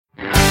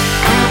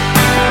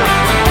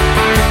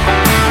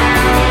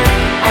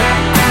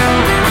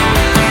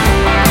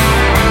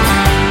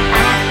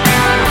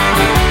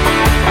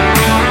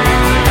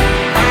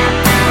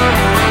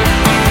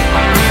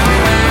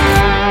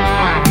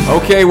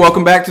Okay,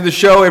 welcome back to the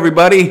show,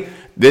 everybody.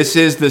 This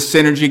is the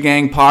Synergy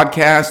Gang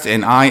podcast,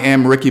 and I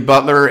am Ricky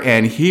Butler,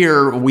 and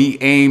here we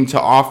aim to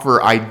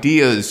offer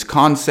ideas,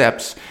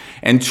 concepts,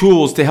 and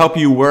tools to help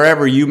you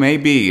wherever you may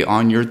be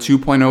on your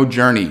 2.0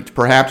 journey.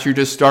 Perhaps you're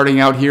just starting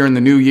out here in the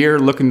new year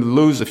looking to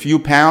lose a few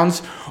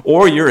pounds,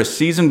 or you're a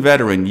seasoned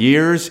veteran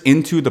years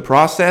into the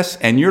process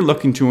and you're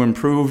looking to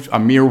improve a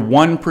mere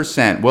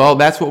 1%. Well,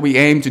 that's what we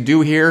aim to do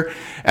here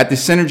at the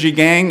Synergy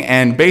Gang,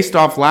 and based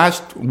off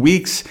last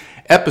week's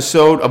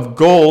episode of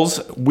goals,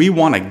 we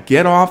want to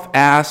get off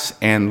ass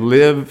and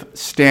live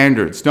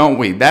standards, don't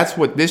we? That's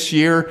what this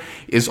year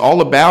is all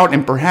about,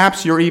 and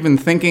perhaps you're even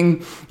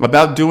thinking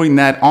about doing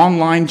that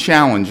online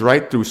challenge,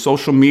 right, through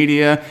social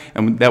media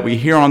and that we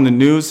hear on the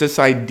news, this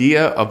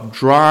idea of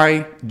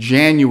dry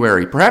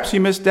January. Perhaps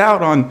you missed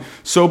out on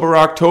Sober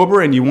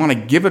October and you want to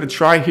give it a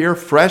try here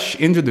fresh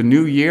into the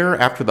new year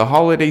after the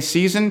holiday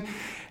season.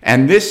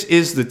 And this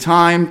is the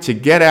time to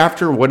get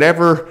after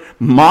whatever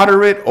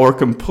moderate or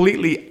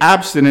completely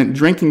abstinent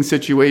drinking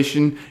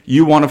situation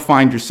you want to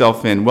find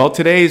yourself in. Well,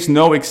 today is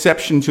no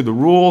exception to the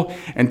rule,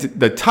 and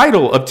the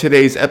title of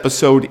today's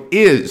episode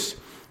is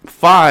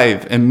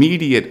 5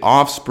 Immediate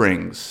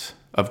Offsprings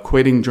of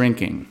Quitting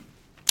Drinking.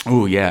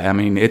 Oh yeah, I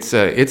mean, it's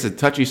a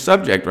touchy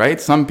subject,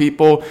 right? Some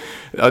people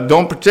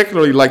don't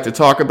particularly like to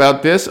talk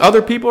about this.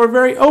 Other people are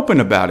very open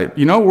about it.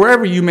 You know,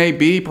 wherever you may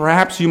be,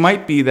 perhaps you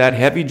might be that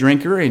heavy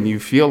drinker and you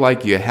feel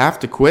like you have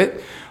to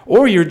quit,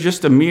 or you're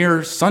just a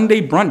mere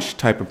Sunday brunch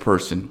type of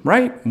person,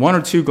 right? 1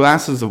 or 2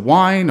 glasses of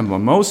wine, a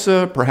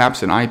mimosa,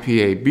 perhaps an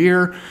IPA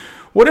beer,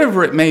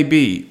 whatever it may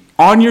be.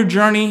 On your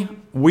journey,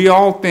 we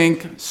all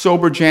think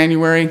Sober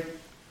January.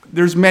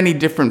 There's many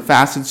different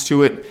facets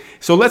to it.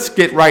 So let's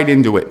get right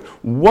into it.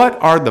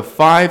 What are the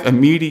 5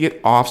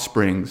 immediate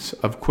offsprings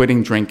of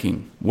quitting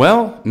drinking?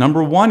 Well,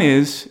 number 1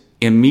 is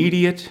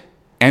immediate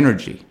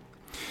energy.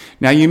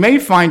 Now, you may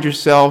find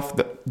yourself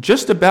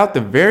just about the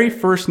very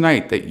first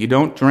night that you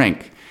don't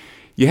drink,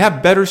 you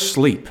have better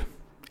sleep.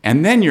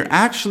 And then you're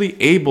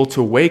actually able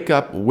to wake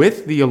up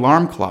with the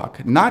alarm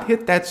clock, not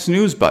hit that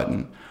snooze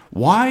button.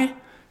 Why?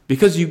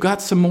 Because you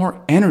got some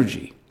more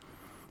energy.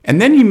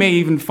 And then you may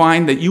even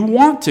find that you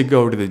want to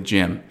go to the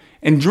gym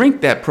and drink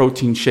that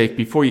protein shake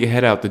before you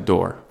head out the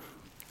door.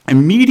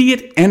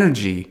 Immediate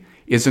energy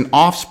is an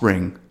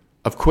offspring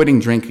of quitting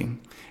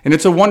drinking. And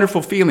it's a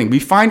wonderful feeling. We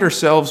find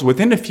ourselves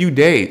within a few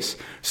days,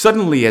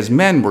 suddenly as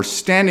men, we're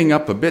standing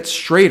up a bit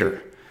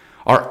straighter.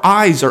 Our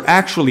eyes are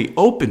actually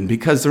open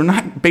because they're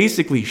not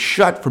basically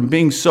shut from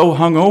being so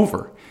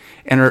hungover.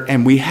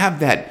 And we have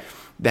that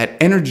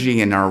energy,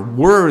 and our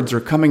words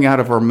are coming out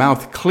of our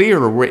mouth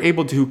clear. We're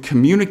able to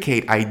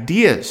communicate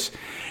ideas.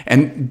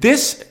 And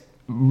this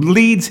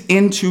leads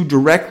into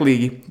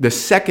directly the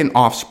second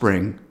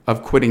offspring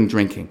of quitting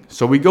drinking.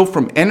 So we go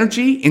from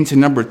energy into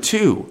number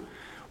 2,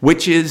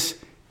 which is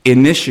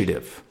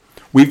initiative.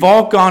 We've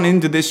all gone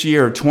into this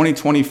year,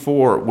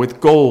 2024, with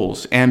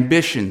goals,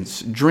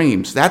 ambitions,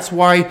 dreams. That's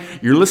why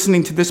you're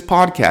listening to this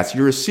podcast.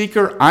 You're a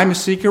seeker. I'm a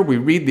seeker. We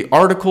read the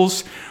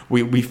articles.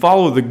 We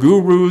follow the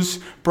gurus.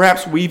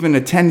 Perhaps we even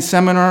attend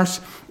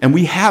seminars. And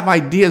we have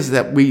ideas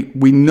that we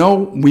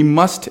know we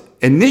must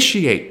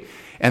initiate.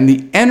 And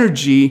the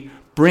energy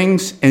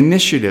brings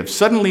initiative.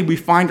 Suddenly we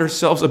find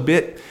ourselves a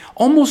bit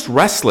almost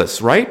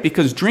restless, right?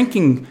 Because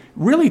drinking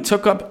really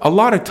took up a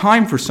lot of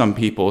time for some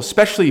people,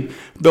 especially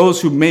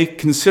those who may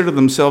consider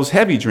themselves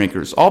heavy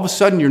drinkers. All of a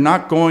sudden you're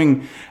not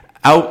going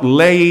out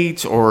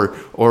late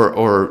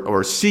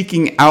or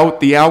seeking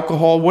out the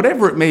alcohol,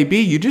 whatever it may be.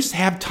 You just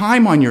have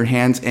time on your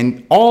hands,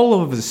 and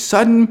all of a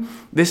sudden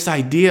this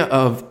idea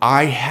of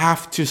I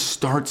have to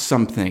start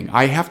something.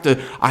 I have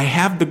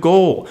the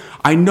goal.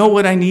 I know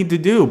what I need to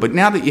do. But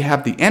now that you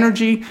have the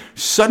energy,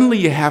 suddenly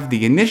you have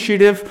the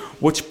initiative,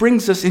 which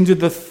brings us into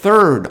the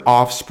third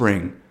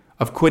offspring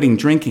of quitting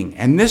drinking.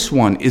 And this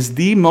one is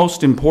the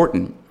most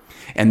important,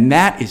 and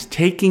that is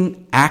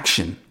taking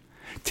action.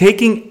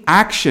 Taking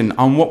action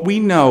on what we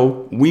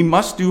know we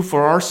must do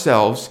for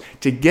ourselves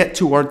to get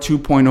to our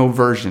 2.0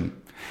 version.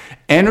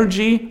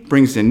 Energy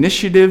brings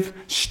initiative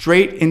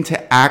straight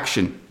into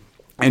action.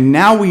 And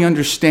now we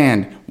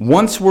understand,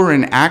 once we're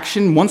in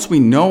action, once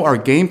we know our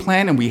game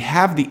plan and we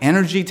have the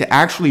energy to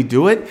actually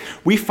do it,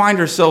 we find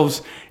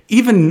ourselves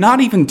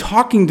not even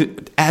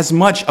talking as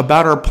much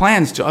about our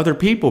plans to other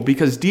people,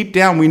 because deep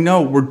down we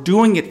know we're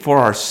doing it for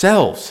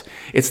ourselves.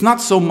 It's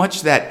not so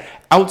much that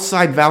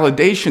outside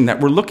validation that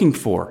we're looking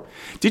for.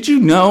 Did you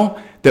know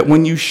that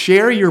when you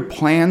share your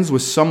plans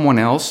with someone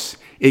else,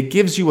 it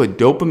gives you a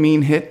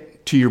dopamine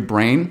hit to your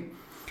brain?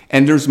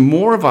 And there's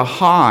more of a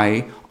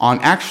high on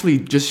actually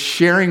just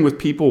sharing with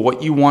people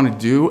what you want to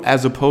do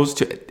as opposed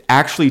to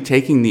actually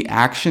taking the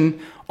action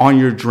on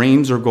your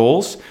dreams or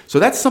goals. So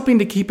that's something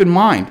to keep in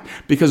mind,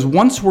 because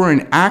once we're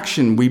in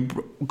action, we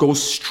go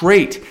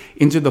straight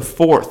into the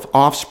fourth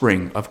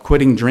offspring of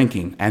quitting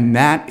drinking, and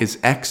that is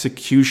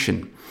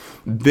execution.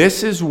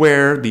 This is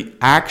where the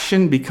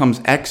action becomes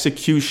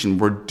execution.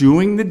 We're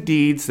doing the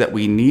deeds that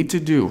we need to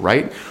do,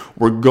 right?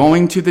 We're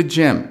going to the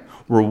gym.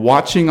 We're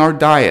watching our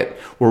diet.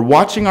 We're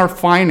watching our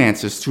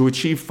finances to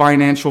achieve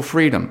financial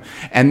freedom.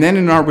 And then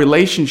in our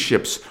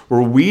relationships,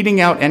 we're weeding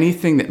out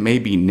anything that may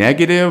be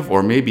negative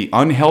or maybe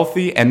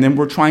unhealthy. And then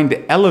we're trying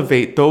to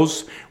elevate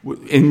those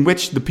in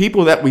which the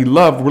people that we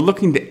love, we're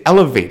looking to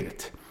elevate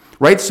it,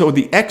 right? So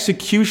the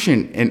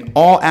execution in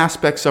all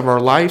aspects of our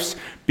lives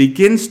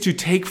begins to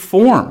take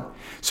form.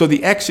 So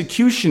the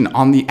execution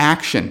on the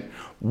action.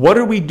 What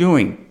are we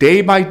doing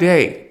day by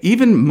day,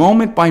 even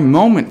moment by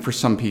moment for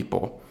some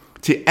people,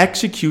 to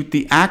execute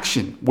the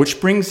action,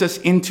 which brings us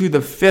into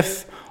the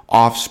fifth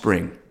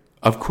offspring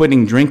of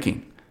quitting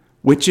drinking,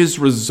 which is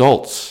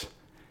results.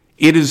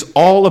 It is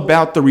all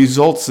about the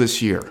results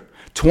this year.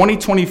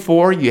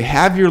 2024, you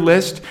have your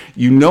list,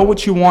 you know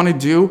what you want to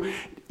do.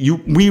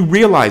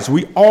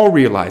 We all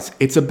realize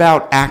it's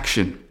about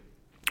action.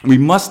 We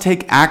must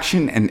take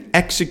action and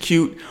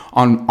execute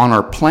on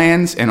our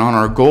plans and on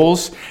our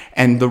goals,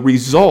 and the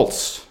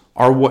results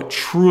are what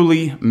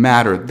truly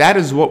matter. That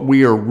is what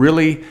we are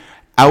really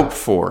out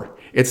for.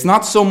 It's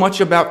not so much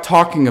about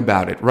talking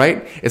about it,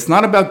 right? It's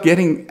not about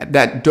getting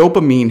that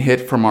dopamine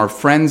hit from our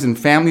friends and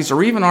families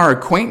or even our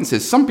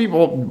acquaintances. Some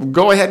people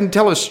go ahead and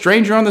tell a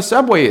stranger on the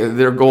subway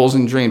their goals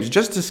and dreams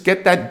just to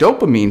get that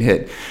dopamine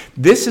hit.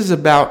 This is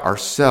about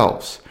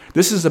ourselves.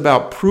 This is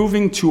about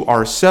proving to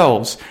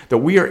ourselves that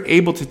we are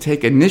able to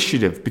take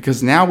initiative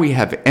because now we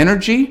have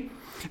energy.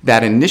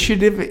 That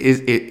initiative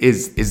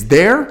is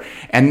there,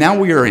 and now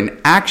we are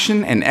in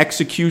action and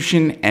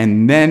execution,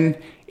 and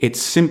then it's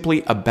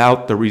simply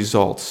about the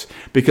results.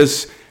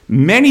 Because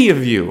many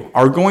of you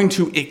are going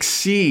to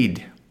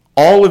exceed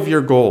all of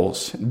your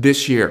goals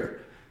this year.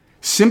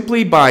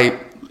 Simply by,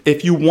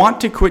 if you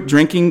want to quit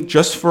drinking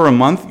just for a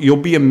month, you'll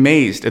be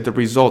amazed at the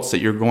results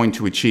that you're going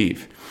to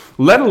achieve,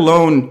 let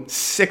alone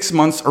 6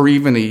 months or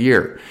even a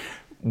year.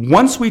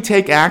 Once we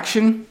take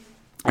action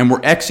and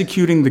we're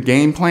executing the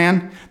game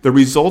plan, the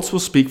results will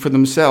speak for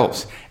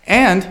themselves.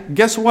 And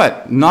guess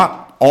what?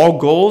 Not all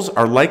goals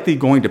are likely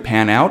going to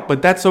pan out,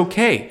 but that's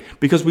okay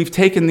because we've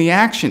taken the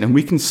action and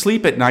we can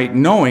sleep at night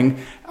knowing,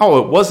 oh,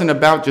 it wasn't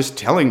about just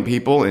telling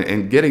people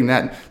and getting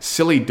that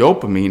silly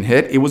dopamine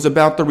hit. It was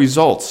about the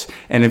results.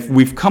 And if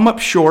we've come up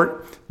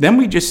short, then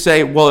we just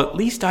say, well, at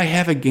least I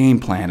have a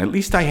game plan. At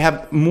least I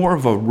have more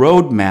of a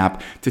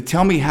roadmap to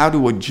tell me how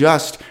to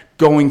adjust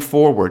going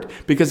forward.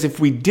 Because if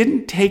we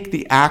didn't take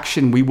the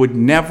action, we would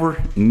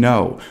never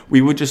know. We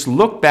would just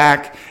look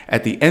back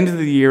at the end of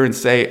the year and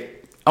say,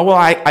 oh, well,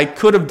 I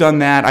could have done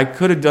that. I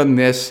could have done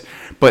this.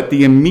 But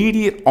the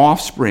immediate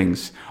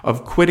offsprings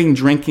of quitting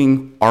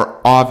drinking are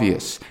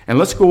obvious. And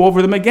let's go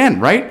over them again,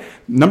 right?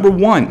 Number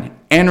 1,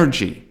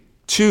 energy.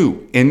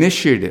 2,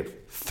 initiative.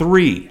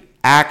 3,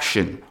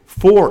 action.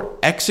 4,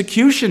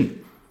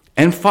 execution.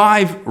 And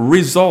 5,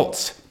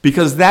 results.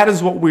 Because that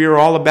is what we are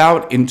all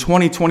about in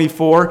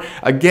 2024.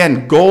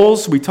 Again,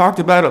 goals. We talked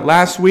about it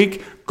last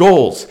week.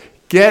 Goals.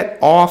 Get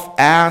off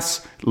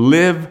ass,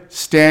 live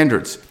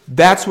standards.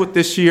 That's what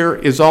this year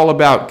is all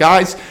about.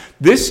 Guys,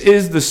 this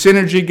is the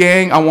Synergy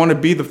Gang. I want to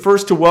be the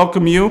first to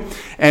welcome you.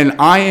 And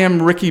I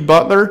am Ricky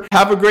Butler.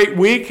 Have a great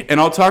week,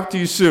 and I'll talk to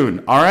you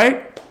soon. All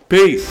right?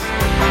 Peace.